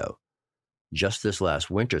 years ago. Just this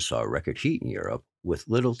last winter saw record heat in Europe with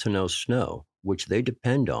little to no snow, which they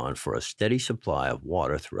depend on for a steady supply of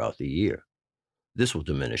water throughout the year. This will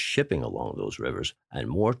diminish shipping along those rivers, and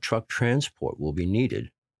more truck transport will be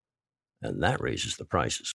needed, and that raises the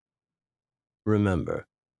prices. Remember,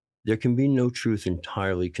 there can be no truth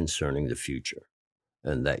entirely concerning the future,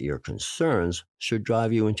 and that your concerns should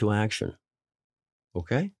drive you into action.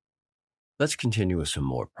 Okay? Let's continue with some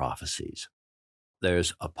more prophecies.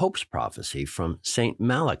 There's a Pope's prophecy from St.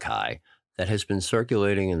 Malachi that has been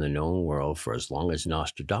circulating in the known world for as long as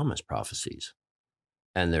Nostradamus prophecies.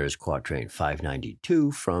 And there's Quatrain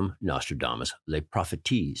 592 from Nostradamus, Les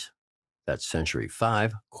Prophecies. That's Century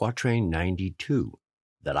 5, Quatrain 92,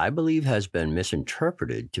 that I believe has been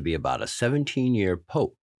misinterpreted to be about a 17-year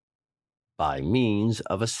pope by means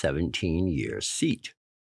of a 17-year seat,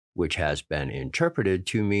 which has been interpreted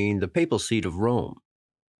to mean the papal seat of Rome,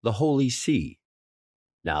 the Holy See.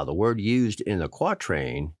 Now, the word used in the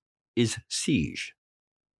quatrain is siege.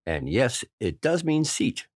 And yes, it does mean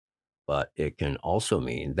seat, but it can also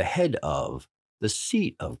mean the head of, the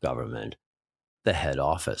seat of government, the head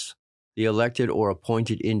office, the elected or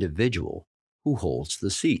appointed individual who holds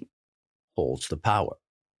the seat, holds the power,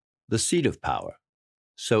 the seat of power.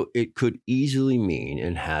 So it could easily mean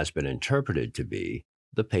and has been interpreted to be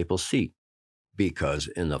the papal seat, because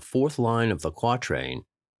in the 4th line of the quatrain,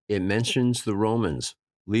 it mentions the Romans,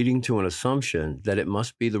 leading to an assumption that it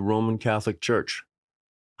must be the Roman Catholic Church.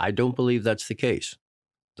 I don't believe that's the case.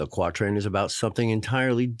 The quatrain is about something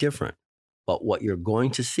entirely different. But what you're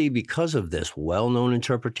going to see because of this well-known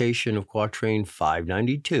interpretation of Quatrain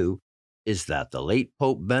 592 is that the late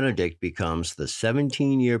Pope Benedict becomes the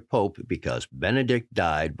 17-year pope because Benedict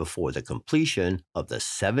died before the completion of the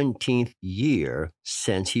 17th year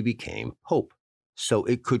since he became pope. So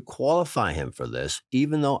it could qualify him for this,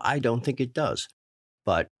 even though I don't think it does.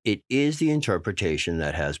 But it is the interpretation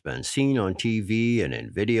that has been seen on TV and in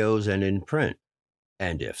videos and in print.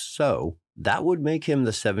 And if so, that would make him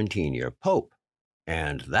the 17-year pope.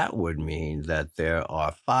 And that would mean that there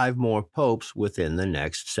are 5 more popes within the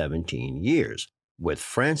next 17 years, with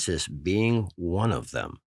Francis being one of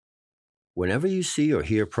them. Whenever you see or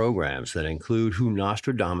hear programs that include who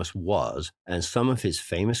Nostradamus was and some of his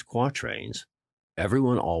famous quatrains,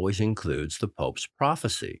 everyone always includes the Pope's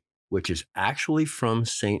prophecy, which is actually from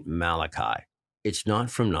St. Malachi. It's not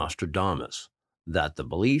from Nostradamus. That the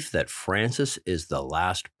belief that Francis is the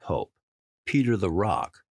last pope, Peter the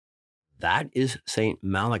Rock, that is St.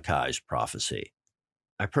 Malachi's prophecy.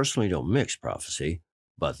 I personally don't mix prophecy,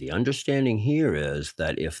 but the understanding here is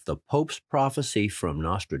that if the Pope's prophecy from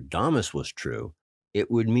Nostradamus was true, it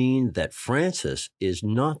would mean that Francis is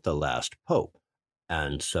not the last pope,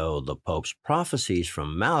 and so the Pope's prophecies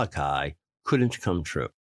from Malachi couldn't come true.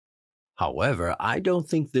 However, I don't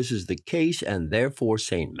think this is the case, and therefore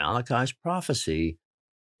St. Malachi's prophecy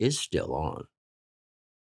is still on.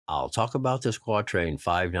 I'll talk about this Quatrain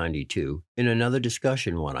 592 in another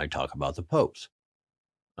discussion when I talk about the popes.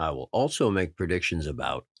 I will also make predictions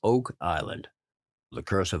about Oak Island. The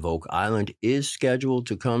curse of Oak Island is scheduled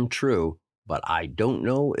to come true, but I don't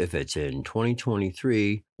know if it's in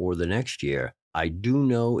 2023 or the next year. I do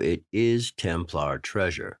know it is Templar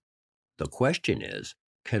treasure. The question is,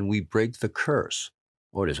 can we break the curse,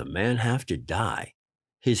 or does a man have to die,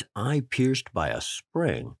 his eye pierced by a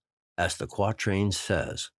spring, as the Quatrain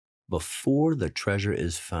says, before the treasure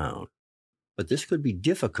is found? But this could be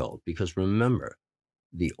difficult because remember,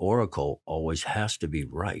 the oracle always has to be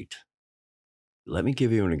right. Let me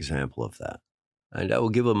give you an example of that. And I will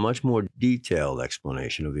give a much more detailed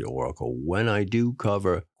explanation of the oracle when I do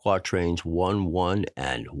cover Quatrains 1:1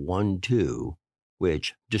 and 1:2,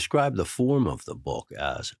 which describe the form of the book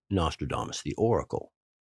as Nostradamus the Oracle.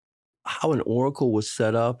 How an oracle was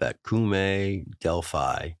set up at Cumae,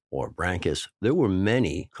 Delphi, or Branchus, there were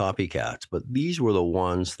many copycats, but these were the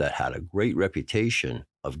ones that had a great reputation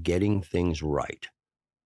of getting things right.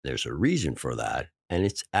 There's a reason for that, and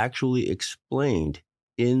it's actually explained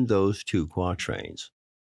in those two quatrains.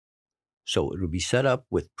 So it would be set up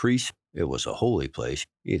with priests. It was a holy place,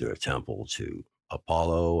 either a temple to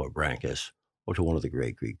Apollo or Branchus or to one of the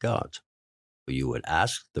great Greek gods. You would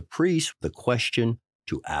ask the priest the question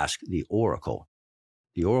to ask the oracle.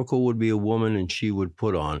 The oracle would be a woman, and she would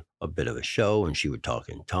put on a bit of a show, and she would talk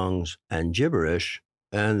in tongues and gibberish,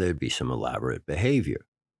 and there'd be some elaborate behavior.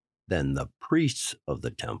 Then the priests of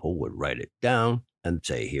the temple would write it down and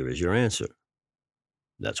say, "Here is your answer."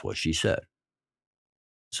 That's what she said.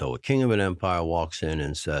 So a king of an empire walks in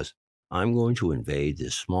and says, "I'm going to invade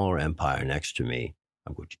this smaller empire next to me.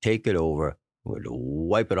 I'm going to take it over. I'm going to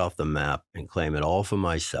wipe it off the map and claim it all for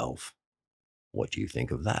myself. What do you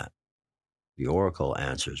think of that?" The oracle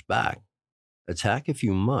answers back, "Attack if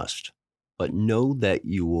you must, but know that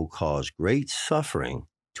you will cause great suffering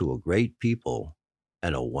to a great people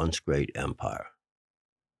and a once great empire."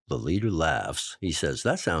 The leader laughs. He says,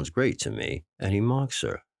 "That sounds great to me," and he mocks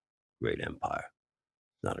her. Great empire.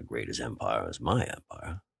 Not as great as empire as my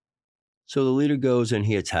empire. So the leader goes and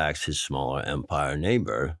he attacks his smaller empire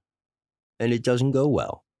neighbor, and it doesn't go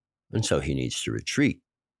well. And so he needs to retreat.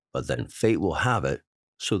 But then fate will have it,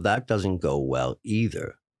 so that doesn't go well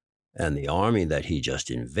either. And the army that he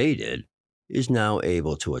just invaded is now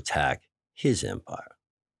able to attack his empire,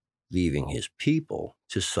 leaving his people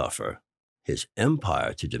to suffer, his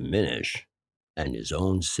empire to diminish, and his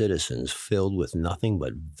own citizens filled with nothing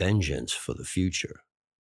but vengeance for the future.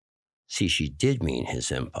 See, she did mean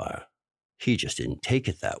his empire. He just didn't take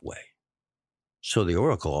it that way. So the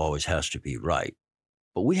oracle always has to be right.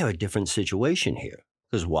 But we have a different situation here,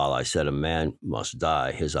 because while I said a man must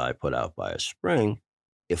die, his eye put out by a spring,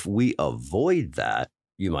 if we avoid that,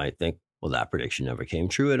 you might think, well, that prediction never came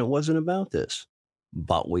true and it wasn't about this.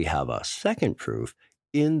 But we have a second proof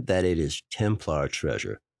in that it is Templar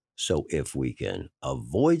treasure. So if we can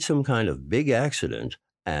avoid some kind of big accident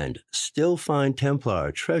and still find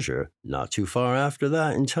Templar treasure not too far after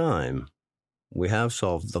that in time, we have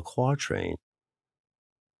solved the Quatrain.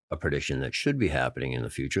 A prediction that should be happening in the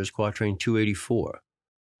future is Quatrain 284.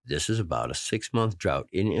 This is about a 6-month drought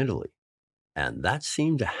in Italy. And that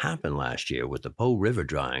seemed to happen last year with the Po River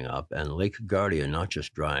drying up and Lake Guardia not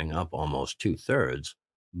just drying up almost 2/3,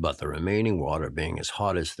 but the remaining water being as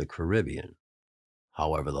hot as the Caribbean.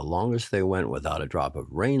 However, the longest they went without a drop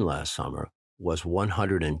of rain last summer was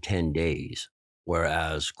 110 days,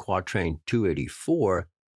 whereas Quatrain 284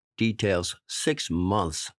 details 6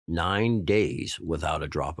 months, 9 days without a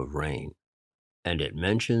drop of rain. And it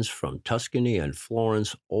mentions from Tuscany and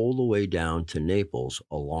Florence all the way down to Naples,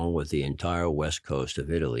 along with the entire west coast of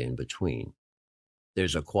Italy in between.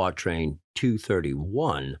 There's a Quatrain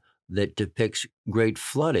 231 that depicts great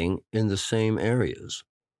flooding in the same areas,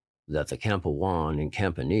 that the Campawan and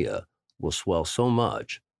Campania will swell so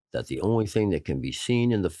much that the only thing that can be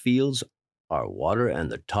seen in the fields are water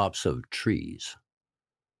and the tops of trees.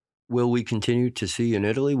 Will we continue to see in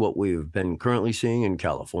Italy what we've been currently seeing in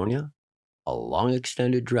California? A long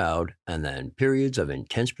extended drought, and then periods of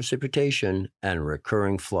intense precipitation and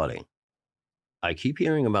recurring flooding. I keep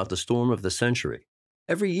hearing about the storm of the century.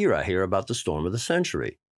 Every year I hear about the storm of the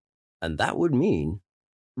century. And that would mean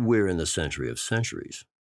we're in the century of centuries.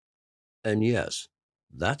 And yes,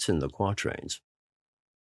 that's in the quatrains.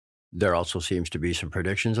 There also seems to be some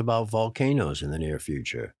predictions about volcanoes in the near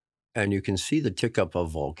future. And you can see the tick up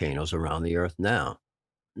of volcanoes around the earth now.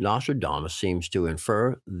 Nostradamus seems to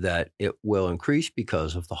infer that it will increase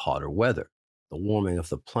because of the hotter weather. The warming of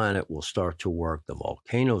the planet will start to work the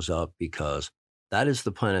volcanoes up because that is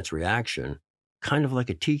the planet's reaction, kind of like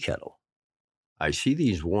a tea kettle. I see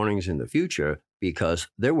these warnings in the future because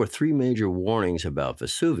there were 3 major warnings about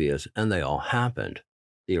Vesuvius, and they all happened.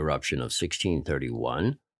 The eruption of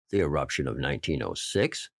 1631, the eruption of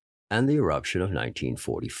 1906, and the eruption of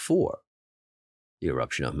 1944. The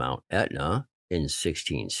eruption of Mount Etna in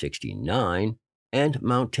 1669, and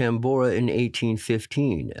Mount Tambora in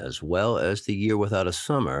 1815, as well as the year without a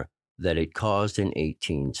summer that it caused in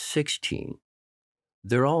 1816.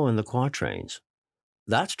 They're all in the quatrains.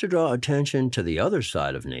 That's to draw attention to the other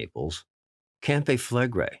side of Naples, Campe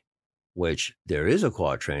Flegrei, which there is a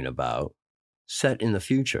quatrain about, set in the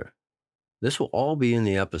future. This will all be in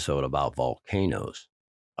the episode about volcanoes.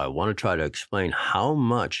 I want to try to explain how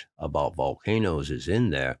much about volcanoes is in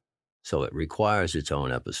there, so it requires its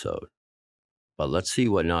own episode. But let's see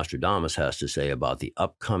what Nostradamus has to say about the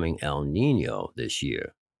upcoming El Nino this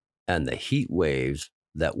year and the heat waves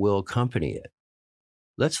that will accompany it.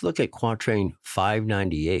 Let's look at Quatrain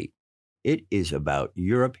 598. It is about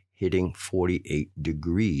Europe hitting 48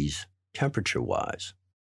 degrees temperature-wise.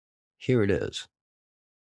 Here it is.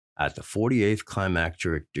 At the 48th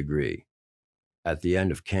climacteric degree, at the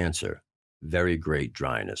end of Cancer, very great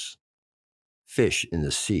dryness. Fish in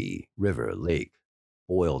the sea, river, lake,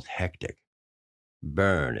 boiled hectic.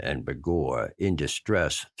 Burn and begore in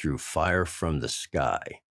distress through fire from the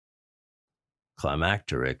sky.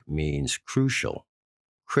 Climacteric means crucial,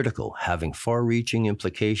 critical, having far-reaching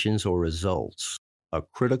implications or results, a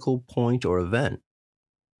critical point or event,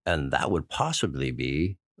 and that would possibly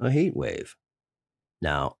be a heat wave.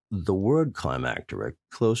 Now, the word climacteric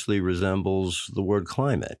closely resembles the word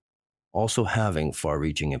climate, also having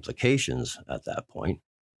far-reaching implications at that point.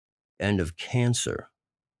 End of Cancer.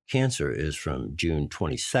 Cancer is from June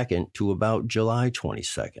 22nd to about July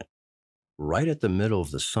 22nd, right at the middle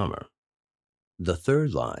of the summer. The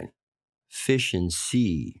third line, fish in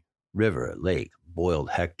sea, river, lake, boiled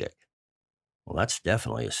hectic. Well, that's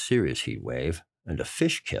definitely a serious heat wave and a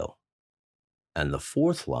fish kill. And the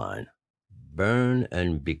fourth line, Burn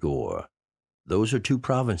and Bigorre. Those are 2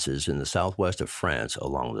 provinces in the southwest of France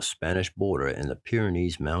along the Spanish border in the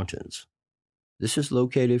Pyrenees Mountains. This is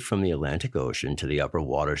located from the Atlantic Ocean to the upper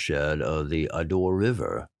watershed of the Adour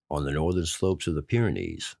River on the northern slopes of the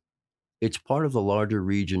Pyrenees. It's part of the larger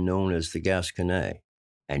region known as the Gasconne,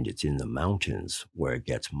 and it's in the mountains where it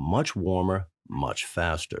gets much warmer, much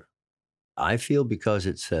faster. I feel because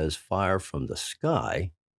it says fire from the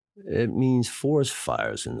sky, it means forest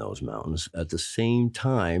fires in those mountains at the same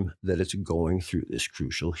time that it's going through this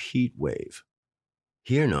crucial heat wave.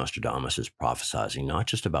 Here, Nostradamus is prophesizing not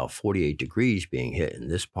just about 48 degrees being hit in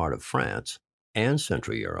this part of France and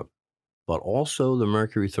Central Europe, but also the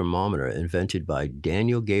mercury thermometer invented by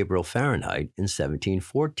Daniel Gabriel Fahrenheit in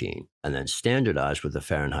 1714, and then standardized with the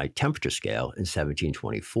Fahrenheit temperature scale in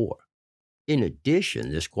 1724. In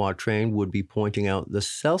addition, this quatrain would be pointing out the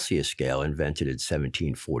Celsius scale invented in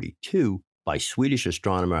 1742 by Swedish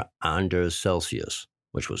astronomer Anders Celsius,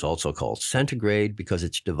 which was also called centigrade because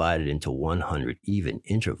it's divided into 100 even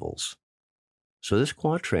intervals. So this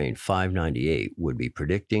quatrain 598 would be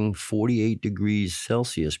predicting 48 degrees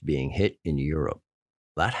Celsius being hit in Europe.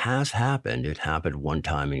 That has happened. It happened one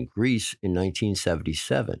time in Greece in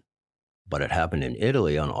 1977, but it happened in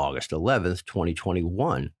Italy on August 11th,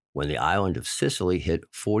 2021, when the island of Sicily hit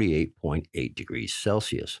 48.8 degrees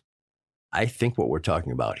Celsius. I think what we're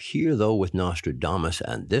talking about here, though, with Nostradamus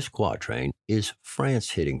and this quatrain, is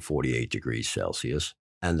France hitting 48 degrees Celsius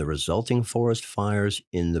and the resulting forest fires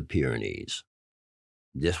in the Pyrenees.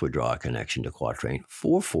 This would draw a connection to quatrain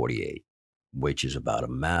 448, which is about a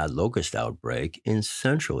mad locust outbreak in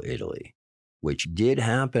central Italy, which did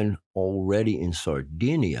happen already in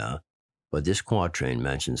Sardinia, but this quatrain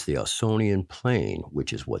mentions the Ausonian Plain,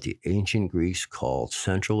 which is what the ancient Greeks called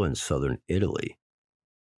central and southern Italy.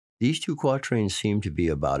 These 2 quatrains seem to be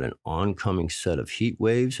about an oncoming set of heat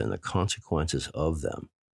waves and the consequences of them,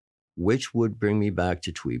 which would bring me back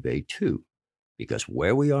to Tui Bei Tu, because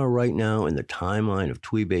where we are right now in the timeline of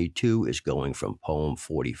Tui Bei Tu is going from poem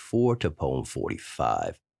 44 to poem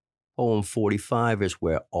 45. Poem 45 is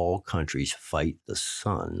where all countries fight the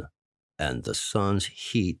sun, and the sun's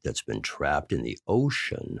heat that's been trapped in the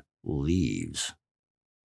ocean leaves.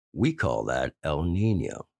 We call that El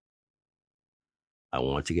Nino. I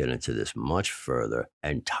want to get into this much further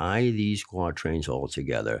and tie these quatrains all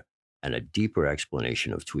together and a deeper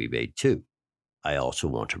explanation of Tui Bei Tu. I also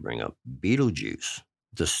want to bring up Betelgeuse,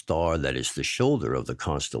 the star that is the shoulder of the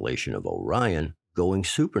constellation of Orion, going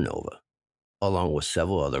supernova. along with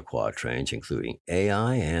several other quatrains, including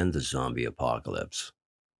AI and the zombie apocalypse,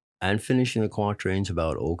 and finishing the quatrains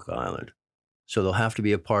about Oak Island. So there'll have to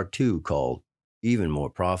be a part 2 called Even More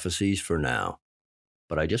Prophecies for now.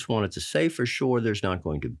 But I just wanted to say for sure there's not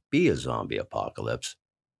going to be a zombie apocalypse.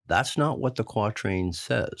 That's not what the quatrain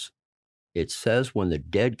says. It says when the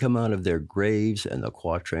dead come out of their graves and the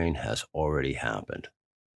quatrain has already happened.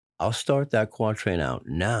 I'll start that quatrain out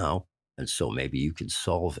now, and so maybe you can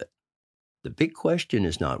solve it. The big question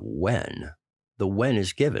is not when. The when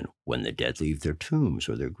is given when the dead leave their tombs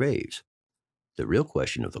or their graves. The real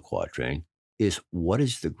question of the quatrain is what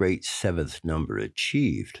is the great seventh number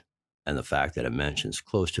achieved? And the fact that it mentions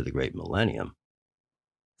close to the great millennium.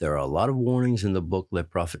 There are a lot of warnings in the book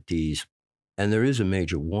Prophecies, and there is a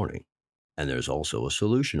major warning, and there's also a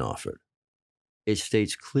solution offered. It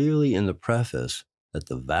states clearly in the preface that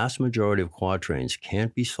the vast majority of quatrains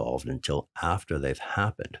can't be solved until after they've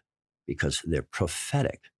happened, because they're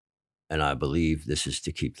prophetic. And I believe this is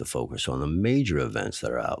to keep the focus on the major events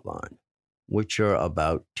that are outlined, which are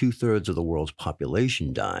about 2/3 of the world's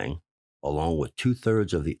population dying, along with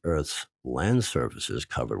 2/3 of the Earth's land surfaces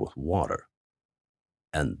covered with water.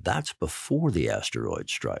 And that's before the asteroid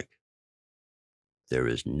strike. There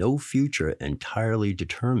is no future entirely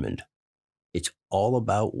determined. It's all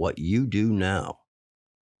about what you do now.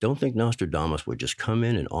 Don't think Nostradamus would just come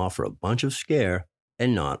in and offer a bunch of scare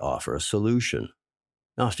and not offer a solution.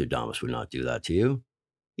 Nostradamus would not do that to you.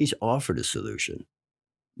 He's offered a solution.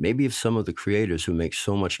 Maybe if some of the creators who make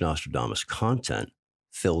so much Nostradamus content,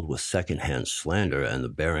 filled with secondhand slander and the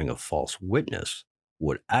bearing of false witness,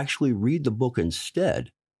 would actually read the book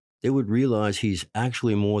instead, they would realize he's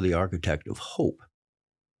actually more the architect of hope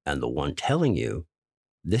and the one telling you,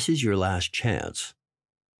 this is your last chance.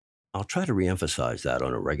 I'll try to reemphasize that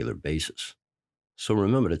on a regular basis. So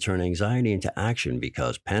remember to turn anxiety into action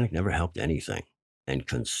because panic never helped anything, and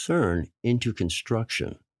concern into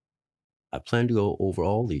construction. I plan to go over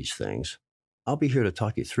all these things. I'll be here to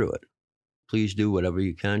talk you through it. Please do whatever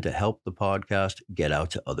you can to help the podcast get out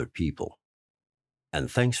to other people. And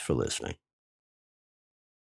thanks for listening.